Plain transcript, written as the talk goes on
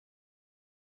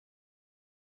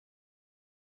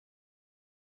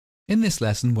In this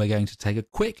lesson, we're going to take a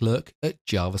quick look at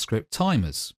JavaScript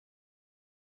timers.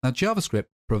 Now, JavaScript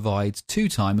provides two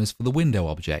timers for the window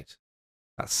object.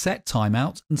 That's set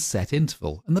timeout and set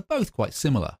interval, and they're both quite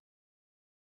similar.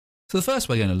 So the first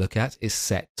we're going to look at is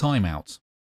set timeout.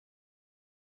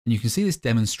 And you can see this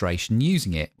demonstration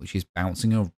using it, which is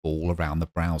bouncing a ball around the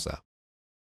browser.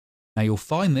 Now you'll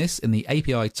find this in the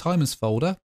API timers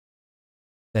folder.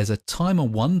 There's a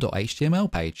timer1.html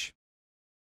page.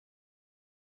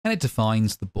 And it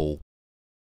defines the ball.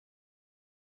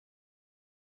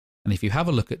 And if you have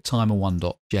a look at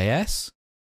timer1.js,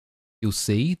 you'll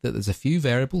see that there's a few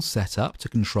variables set up to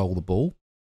control the ball.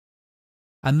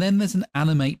 And then there's an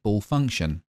animate ball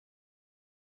function.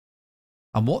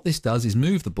 And what this does is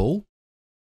move the ball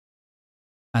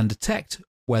and detect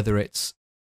whether it's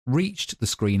reached the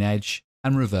screen edge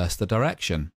and reverse the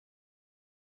direction.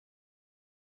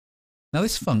 Now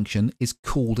this function is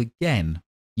called again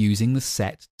using the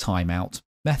set timeout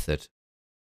method.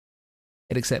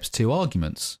 It accepts two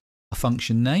arguments, a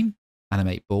function name,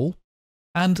 animate ball,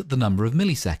 and the number of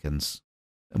milliseconds,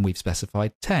 and we've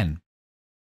specified 10.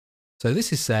 So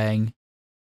this is saying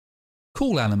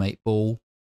call animate ball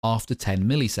after 10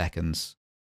 milliseconds.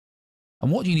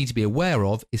 And what you need to be aware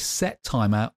of is set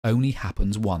timeout only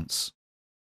happens once.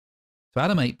 So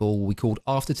animate ball will be called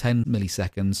after 10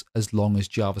 milliseconds as long as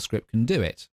JavaScript can do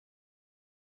it.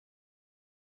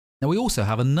 Now we also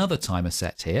have another timer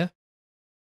set here.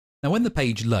 Now when the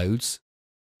page loads,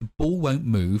 the ball won't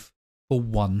move for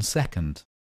 1 second.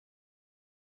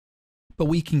 But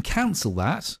we can cancel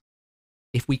that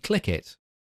if we click it.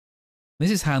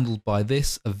 This is handled by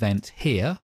this event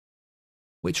here,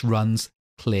 which runs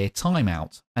clear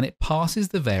timeout, and it passes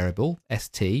the variable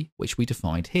st, which we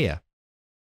defined here.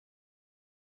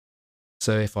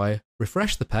 So if I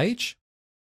refresh the page,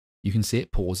 you can see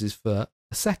it pauses for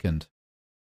a second.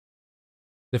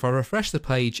 If I refresh the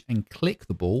page and click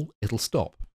the ball, it'll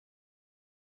stop.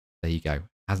 There you go,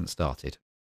 hasn't started.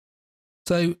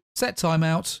 So set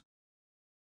timeout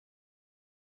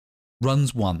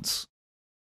runs once.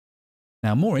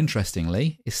 Now, more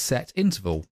interestingly, is set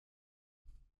interval.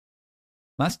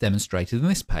 That's demonstrated in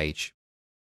this page.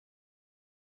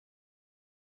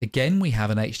 Again, we have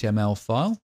an HTML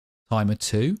file,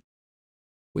 timer2,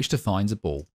 which defines a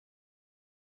ball.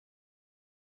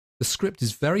 The script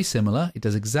is very similar. It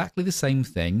does exactly the same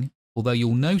thing, although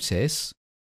you'll notice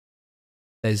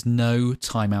there's no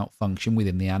timeout function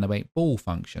within the animate ball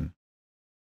function.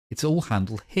 It's all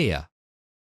handled here.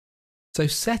 So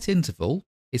set interval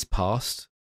is passed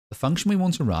the function we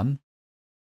want to run,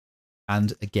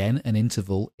 and again an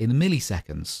interval in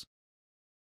milliseconds.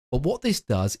 But what this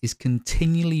does is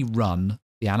continually run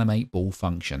the animate ball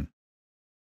function.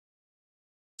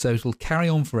 So it'll carry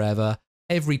on forever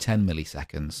every 10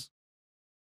 milliseconds.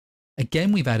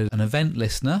 Again, we've added an event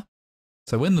listener.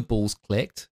 So when the ball's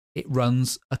clicked, it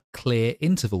runs a clear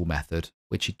interval method,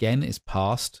 which again is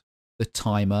passed the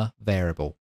timer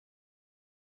variable.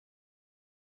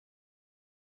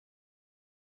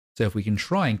 So if we can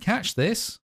try and catch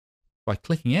this by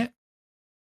clicking it,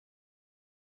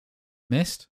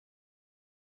 missed,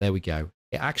 there we go.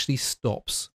 It actually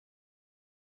stops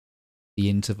the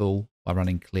interval by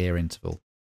running clear interval.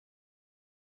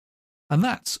 And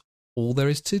that's all there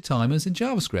is to timers in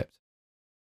JavaScript.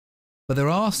 But there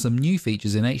are some new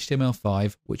features in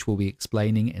HTML5 which we'll be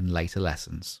explaining in later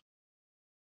lessons.